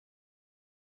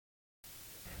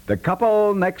The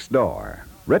Couple Next Door,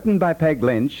 written by Peg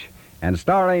Lynch and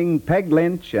starring Peg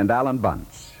Lynch and Alan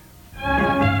Bunce.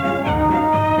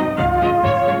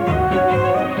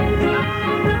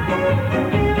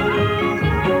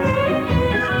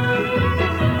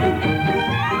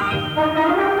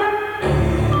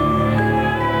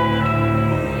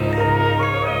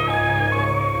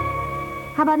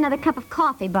 How about another cup of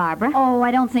coffee, Barbara? Oh,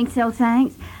 I don't think so,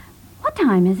 thanks. What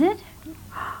time is it?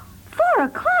 4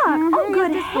 o'clock. Oh,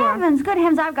 good heavens, good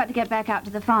heavens. I've got to get back out to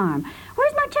the farm.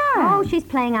 Where's my child? Oh, she's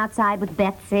playing outside with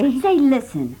Betsy. Say,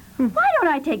 listen. Why don't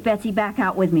I take Betsy back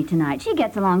out with me tonight? She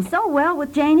gets along so well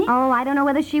with Janie. Oh, I don't know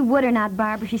whether she would or not,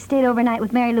 Barbara. She stayed overnight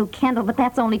with Mary Lou Kendall, but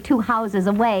that's only 2 houses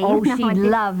away. Oh, You know, she'd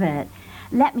love it.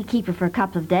 Let me keep her for a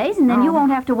couple of days, and then you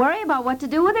won't have to worry about what to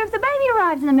do with her if the baby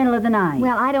arrives in the middle of the night.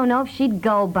 Well, I don't know if she'd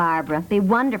go, Barbara. Be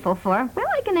wonderful for her. Well,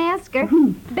 I can ask her.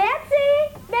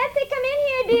 Betsy! Betsy, come in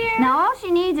here, dear. Now, all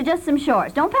she needs are just some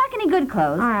shorts. Don't pack any good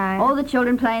clothes. All right. All the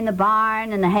children play in the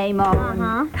barn and the hay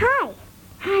mow. Hi.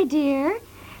 Hi, dear.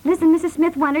 Listen, Mrs.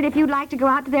 Smith wondered if you'd like to go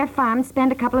out to their farm and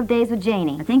spend a couple of days with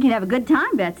Janie. I think you'd have a good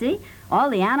time, Betsy. All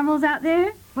the animals out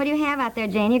there. What do you have out there,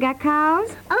 Janie? You got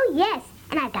cows? Oh, yes.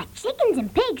 And I've got chickens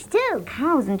and pigs, too.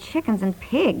 Cows and chickens and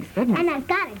pigs. Goodness. And I've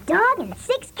got a dog and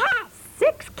 6 cats.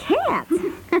 6 cats?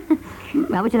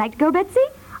 Well, would you like to go, Betsy?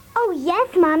 Oh,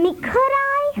 yes, Mommy. Could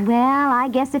I? Well, I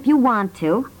guess if you want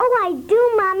to. Oh, I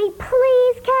do, Mommy.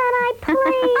 Please, can I, please?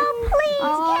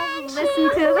 Oh, please, listen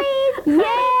to please?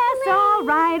 Yes,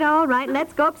 please. All right.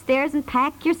 Let's go upstairs and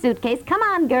pack your suitcase. Come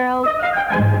on, girls.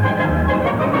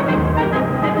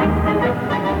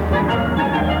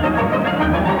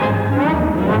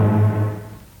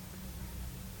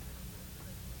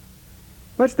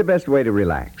 What's the best way to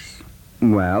relax?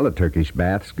 Well, a Turkish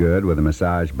bath's good with a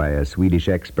massage by a Swedish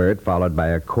expert, followed by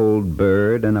a cold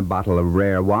bird and a bottle of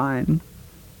rare wine.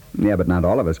 Yeah, but not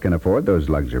all of us can afford those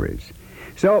luxuries.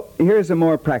 So here's a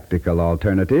more practical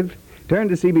alternative. Turn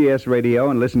to CBS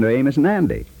Radio and listen to Amos and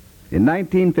Andy. In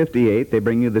 1958, they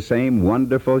bring you the same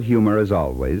wonderful humor as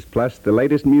always, plus the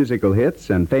latest musical hits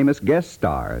and famous guest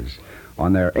stars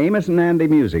on their Amos and Andy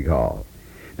Music Hall.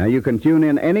 Now, you can tune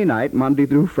in any night, Monday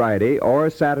through Friday, or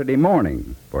Saturday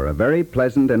morning, for a very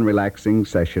pleasant and relaxing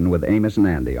session with Amos and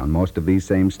Andy on most of these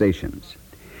same stations.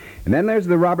 And then there's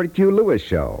the Robert Q. Lewis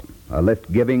Show, a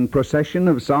lift-giving procession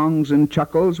of songs and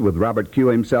chuckles with Robert Q.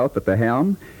 himself at the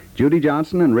helm, Judy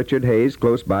Johnson and Richard Hayes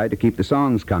close by to keep the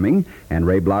songs coming, and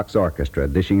Ray Bloch's orchestra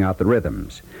dishing out the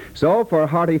rhythms. So, for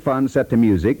hearty fun set to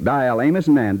music, dial Amos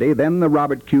and Andy, then the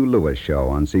Robert Q. Lewis Show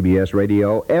on CBS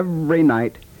Radio every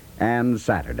night and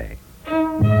Saturday.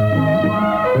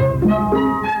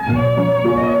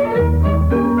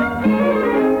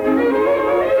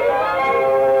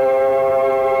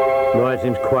 Boy, it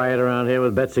seems quiet around here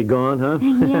with Betsy gone, huh?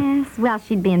 Yes. Well,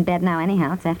 she'd be in bed now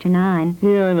anyhow. It's after 9.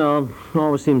 Yeah, I know.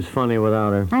 Always seems funny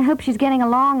without her. I hope she's getting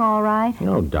along all right.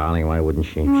 Oh, darling, why wouldn't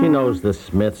she? She knows the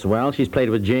Smiths well. She's played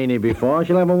with Janie before.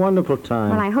 She'll have a wonderful time.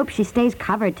 Well, I hope she stays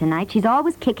covered tonight. She's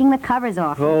always kicking the covers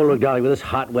off. Oh, look, darling, with this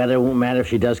hot weather, it won't matter if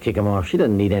she does kick them off. She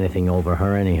doesn't need anything over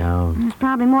her anyhow. There's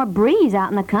probably more breeze out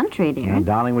in the country, dear. Now,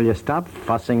 darling, will you stop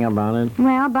fussing about it?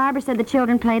 Well, Barbara said the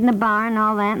children played in the barn and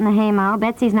all that in the hay mow.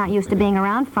 Betsy's not used to being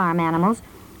around farm animals.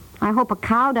 I hope a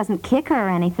cow doesn't kick her or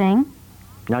anything.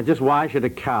 Now, just why should a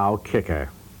cow kick her?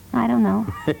 I don't know.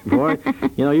 Boy,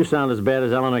 you sound as bad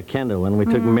as Eleanor Kendall when we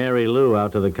took Mary Lou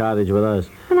out to the cottage with us.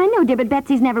 Well, I know, dear, but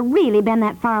Betsy's never really been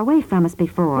that far away from us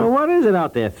before. Well, what is it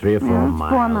out there, 3 or 4 Well, it's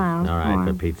miles? 4 miles. All right, 4.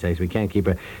 for Pete's sakes, we can't keep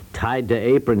her tied to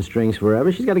apron strings forever.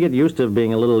 She's got to get used to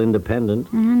being a little independent.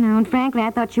 I know, and frankly, I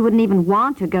thought she wouldn't even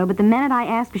want to go, but the minute I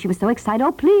asked her, she was so excited.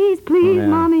 Oh, please, please, Yeah.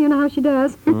 Mommy, you know how she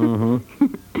does.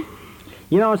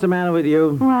 You know what's the matter with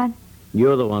you? What?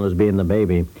 You're the one who's being the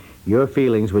baby. Your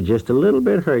feelings were just a little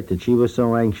bit hurt that she was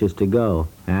so anxious to go.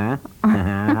 Huh?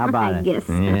 How about I it? guess.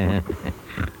 Yeah.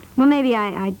 Well, maybe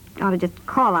I ought to just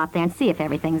call out there and see if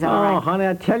everything's all Oh, right. honey,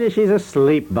 I tell you, she's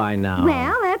asleep by now.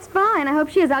 Well, that's fine. I hope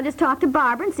she is. I'll just talk to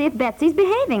Barbara and see if Betsy's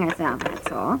behaving herself.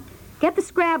 That's all. Get the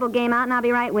Scrabble game out, and I'll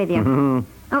be right with you.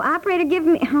 Oh, operator, give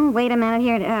me... Oh, wait a minute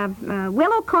here.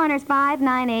 Willow Corners,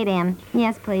 598M.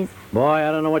 Yes, please. Boy, I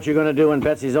don't know what you're going to do when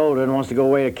Betsy's older and wants to go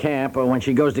away to camp, or when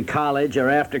she goes to college, or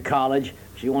after college.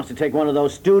 She wants to take one of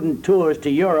those student tours to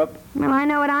Europe. Well, I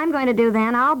know what I'm going to do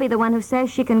then. I'll be the one who says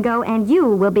she can go, and you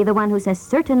will be the one who says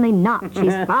certainly not.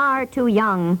 She's far too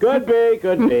young. Could be,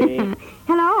 could be.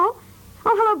 Hello? Oh,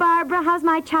 hello, Barbara. How's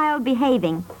my child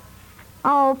behaving?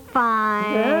 Oh,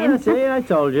 fine. Yeah, see, I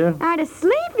told you. Aren't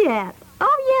asleep yet?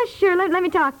 Oh, yes, sure. Let me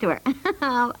talk to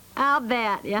her. I'll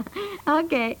bet, yeah.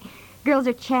 Okay. Girls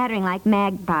are chattering like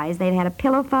magpies. They've had a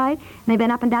pillow fight, and they've been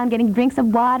up and down getting drinks of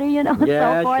water, and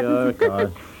Yeah, so forth. sure, of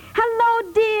course.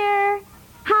 Hello, dear.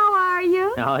 How are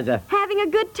you? Oh, is that... Having a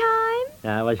good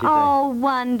time? what'd she Oh,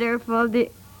 wonderful, dear.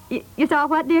 You saw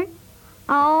what, dear?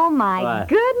 Oh, my What?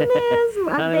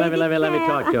 goodness. Honey, let me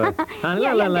talk to her. Honey,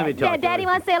 let me talk to her. Daddy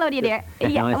wants to say hello to you, dear.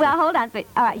 Yeah, well, hold on, sweet.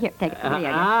 All right, here, take it. Here you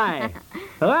go. Hi.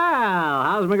 Well,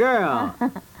 how's my girl?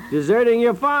 Deserting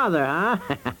your father, huh?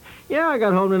 Yeah, I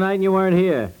got home tonight and you weren't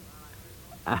here.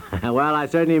 Well, I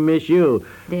certainly miss you.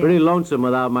 Dear. Pretty lonesome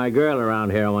without my girl around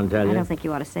here, I want to tell I you. don't think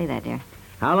you ought to say that, dear.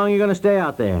 How long are you going to stay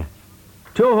out there?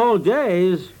 2 whole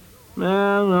days?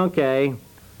 Well, okay.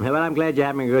 Well, I'm glad you're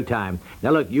having a good time.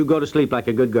 Now, look, you go to sleep like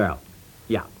a good girl.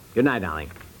 Yeah. Good night,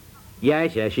 darling.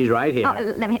 Yes, she's right here.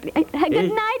 Oh, let me...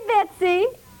 Good night, Betsy.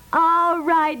 All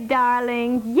right,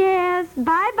 darling. Yes.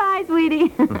 Bye-bye,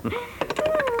 sweetie.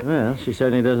 Well, she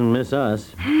certainly doesn't miss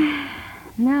us.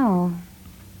 No.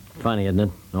 Funny, isn't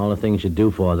it? All the things you do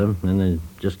for them, and they're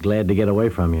just glad to get away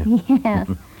from you. Yes.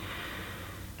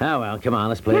 Oh, well, come on,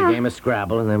 let's play a game of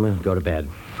Scrabble, and then we'll go to bed.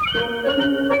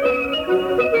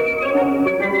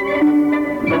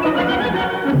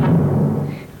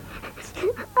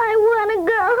 I want to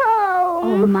go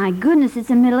home. Oh, my goodness, it's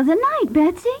the middle of the night,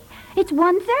 Betsy. It's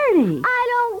 1:30. I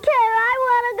don't care. I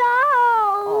want to go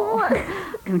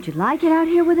home. Don't you like it out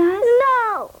here with us?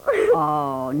 No.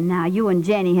 Oh, now you and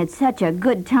Jenny had such a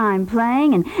good time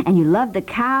playing, and you loved the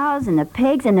cows and the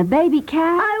pigs and the baby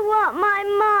cat. I want my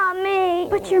mommy.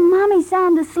 But your mommy's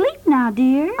sound asleep now,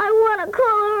 dear. I want to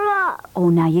call her up. Oh,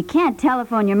 now you can't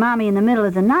telephone your mommy in the middle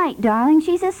of the night, darling.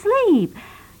 She's asleep.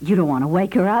 You don't want to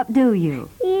wake her up, do you?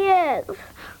 Yes.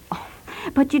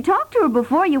 But you talked to her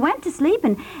before you went to sleep,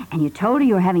 and you told her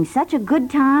you were having such a good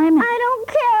time. I don't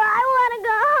care. I want to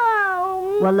go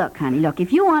home. Well, look, honey, look,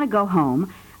 if you want to go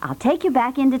home, I'll take you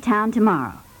back into town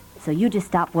tomorrow. So you just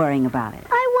stop worrying about it.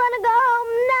 I want to go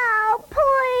home now.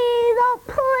 Please. Oh,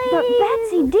 please. But,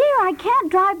 Betsy, dear, I can't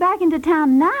drive back into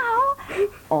town now.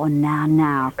 Oh,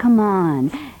 now, come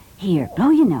on. Here,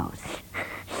 blow your nose.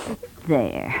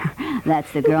 There.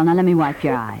 That's the girl. Now, let me wipe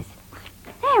your eyes.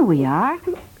 There we are.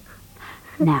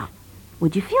 Now,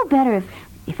 would you feel better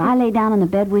if I lay down on the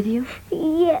bed with you?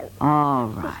 Yes. All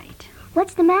right.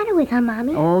 What's the matter with her,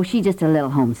 Mommy? Oh, she's just a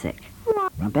little homesick.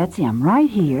 Now, Betsy, I'm right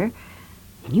here,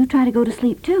 and you try to go to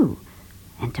sleep, too.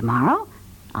 And tomorrow,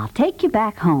 I'll take you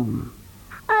back home.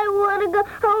 I want to go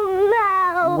home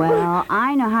now. Well,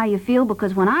 I know how you feel,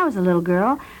 because when I was a little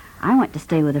girl, I went to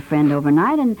stay with a friend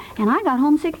overnight, and I got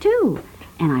homesick, too.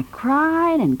 And I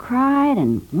cried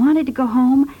and wanted to go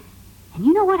home. And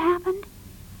you know what happened?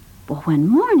 Well, when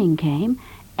morning came,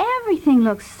 everything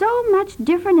looked so much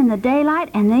different in the daylight,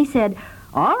 and they said,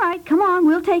 all right, come on,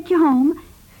 we'll take you home.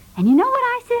 And you know what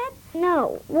I said?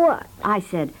 No, what? I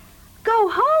said, go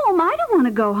home. I don't want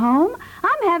to go home.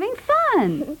 I'm having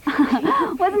fun.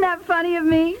 Wasn't that funny of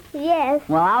me? Yes.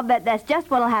 Well, I'll bet that's just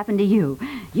what'll happen to you.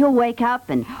 You'll wake up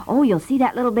and, you'll see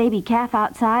that little baby calf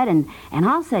outside, and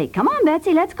I'll say, come on,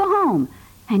 Betsy, let's go home.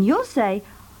 And you'll say,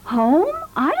 home?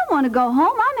 I don't want to go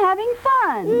home. I'm having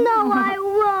fun. No, I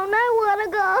won't. I want to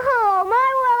go home. I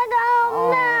want to go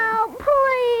home now.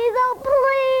 Please. Oh,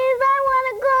 please. I want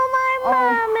to go, my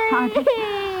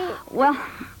mommy. Well,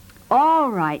 all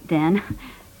right, then.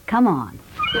 Come on.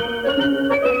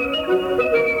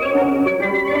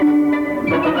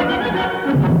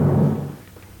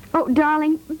 Oh,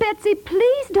 darling, Betsy,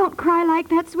 please don't cry like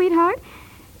that, sweetheart.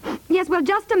 Yes, well,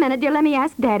 just a minute, dear. Let me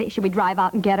ask Daddy. Should we drive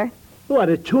out and get her? What,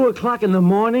 at 2 o'clock in the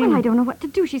morning? Well, I don't know what to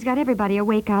do. She's got everybody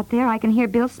awake out there. I can hear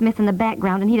Bill Smith in the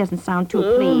background, and he doesn't sound too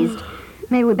pleased.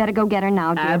 Maybe we better go get her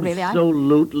now, dear. Really.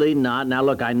 Absolutely not. Now,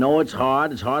 look, I know it's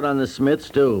hard. It's hard on the Smiths,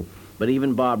 too. But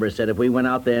even Barbara said if we went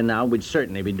out there now, we'd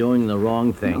certainly be doing the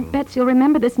wrong thing. Oh, Betsy will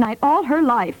remember this night all her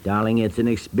life. Darling, it's an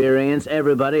experience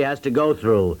everybody has to go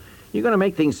through. You're going to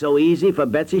make things so easy for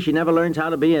Betsy, she never learns how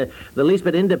to be the least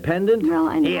bit independent? Well,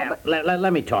 I know, Yeah, but...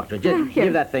 let me talk to her. Just Here.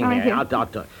 give that thing All right, here. here. I'll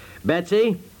talk to her.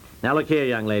 Betsy, now look here,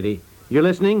 young lady. You're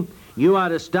listening? You are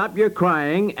to stop your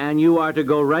crying, and you are to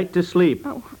go right to sleep.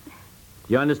 Oh.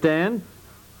 You understand?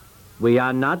 We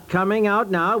are not coming out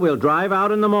now. We'll drive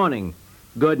out in the morning.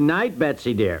 Good night,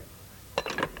 Betsy, dear.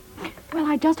 Well,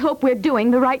 I just hope we're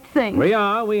doing the right thing. We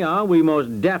are. We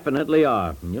most definitely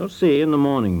are. You'll see in the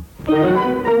morning.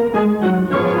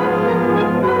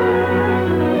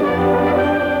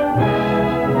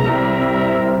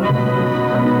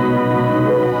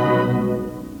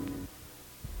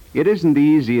 It isn't the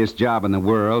easiest job in the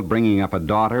world bringing up a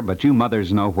daughter, but you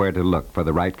mothers know where to look for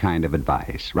the right kind of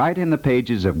advice. Right in the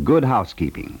pages of Good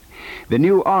Housekeeping. The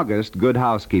new August Good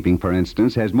Housekeeping, for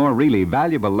instance, has more really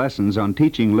valuable lessons on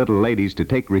teaching little ladies to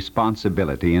take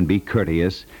responsibility and be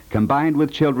courteous, combined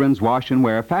with children's wash and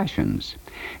wear fashions.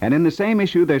 And in the same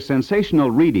issue, there's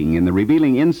sensational reading in the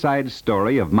revealing inside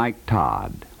story of Mike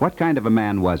Todd. What kind of a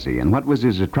man was he, and what was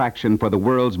his attraction for the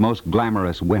world's most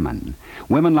glamorous women?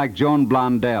 Women like Joan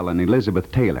Blondell and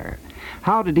Elizabeth Taylor.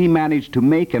 How did he manage to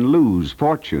make and lose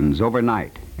fortunes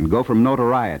overnight and go from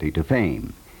notoriety to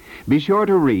fame? Be sure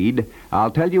to read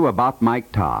I'll Tell You About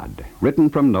Mike Todd,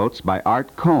 written from notes by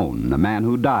Art Cohn, the man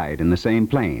who died in the same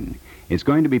plane. It's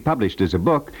going to be published as a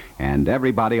book, and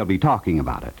everybody will be talking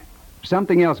about it.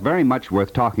 Something else very much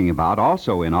worth talking about,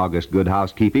 also in August Good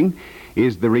Housekeeping,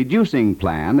 is the reducing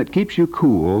plan that keeps you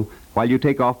cool while you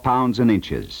take off pounds and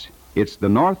inches. It's the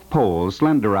North Pole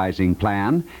Slenderizing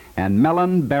Plan and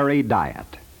Melon Berry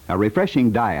Diet, a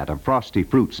refreshing diet of frosty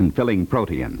fruits and filling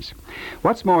proteins.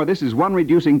 What's more, this is one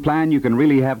reducing plan you can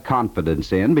really have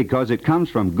confidence in because it comes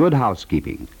from Good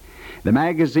Housekeeping, the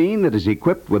magazine that is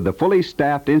equipped with the fully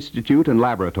staffed institute and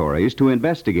laboratories to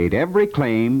investigate every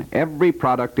claim, every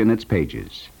product in its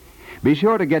pages. Be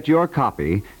sure to get your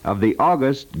copy of the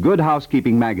August Good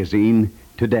Housekeeping magazine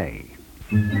today.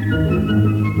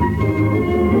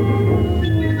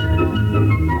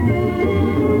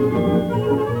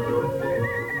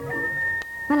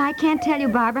 Well, I can't tell you,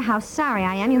 Barbara, how sorry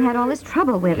I am you had all this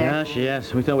trouble with her.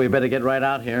 Yes. We thought we'd better get right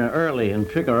out here early and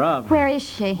pick her up. Where is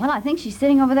she? Well, I think she's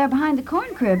sitting over there behind the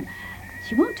corn crib.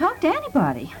 She won't talk to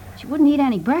anybody. She wouldn't eat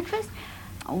any breakfast.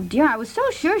 Oh, dear, I was so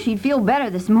sure she'd feel better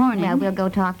this morning. Well, we'll go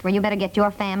talk to her. You better get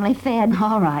your family fed.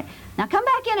 All right. Now come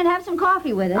back in and have some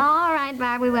coffee with us. All right,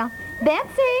 Barb, we will.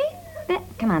 Betsy!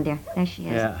 Come on, dear. There she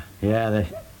is. Yeah.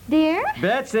 Dear?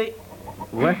 Betsy!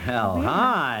 Well,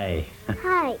 hi.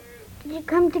 Hi. Did you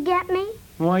come to get me?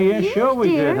 Why, yeah, Yes, sure we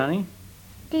dear. did, honey.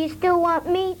 Do you still want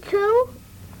me too?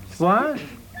 What?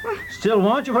 Still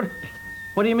want you?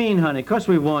 What do you mean, honey? 'Course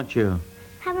we want you.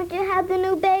 Haven't you had the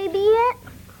new baby yet?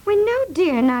 Well, no,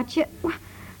 dear, not you.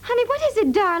 Honey, what is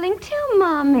it, darling? Tell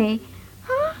Mommy.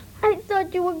 Huh? I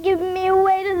thought you were giving me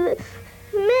away to the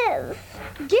Smiths.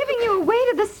 Giving you away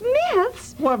to the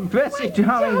Smiths? Well, Betsy,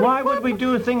 darling, why would we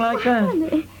do a thing like that?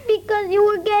 Because you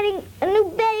were getting a new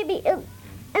baby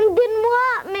and didn't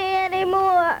want me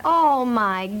anymore. Oh,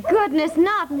 my goodness,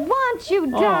 not want you,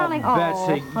 darling. Oh,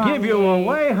 Betsy, give you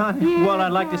away, honey? Yeah, Well,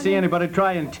 I'd like to see anybody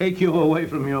try and take you away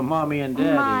from your mommy and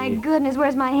daddy. My goodness,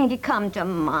 where's my hanky? Come to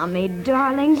Mommy,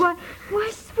 darling. Why,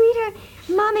 sweetheart,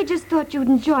 Mommy just thought you'd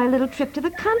enjoy a little trip to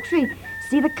the country.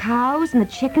 See the cows and the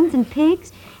chickens and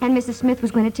pigs. And Mrs. Smith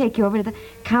was going to take you over to the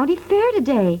county fair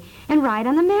today and ride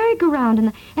on the merry-go-round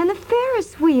and the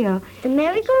Ferris wheel. The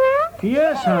merry-go-round?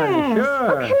 Yes, honey, Yes.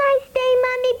 sure. Can I stay,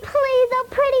 Mommy, please? Oh,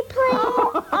 pretty please.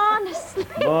 Oh, honestly.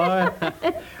 Boy.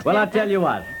 Well, I'll tell you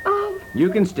what. Oh, You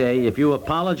can stay if you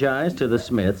apologize to the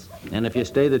Smiths, and if you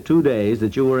stay the 2 days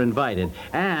that you were invited,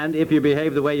 and if you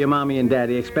behave the way your mommy and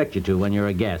daddy expect you to when you're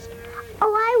a guest.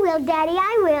 Oh, I will, Daddy,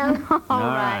 I will. all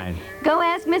right. Go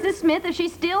ask Mrs. Smith if she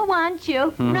still wants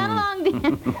you. Run along,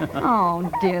 dear.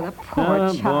 Oh, dear, the poor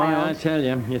Oh, child. boy, I tell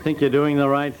you think you're doing the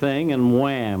right thing, and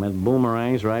wham, it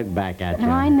boomerangs right back at you.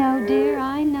 I know, dear,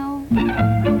 I know.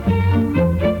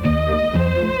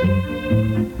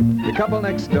 The Couple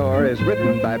Next Door is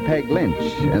written by Peg Lynch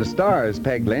and stars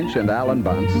Peg Lynch and Alan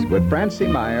Bunce with Francie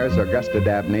Myers, Augusta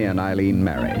Dabney, and Eileen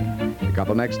Merry. The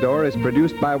Couple Next Door is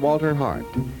produced by Walter Hart.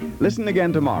 Listen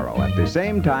again tomorrow at the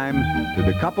same time to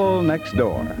The Couple Next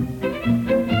Door.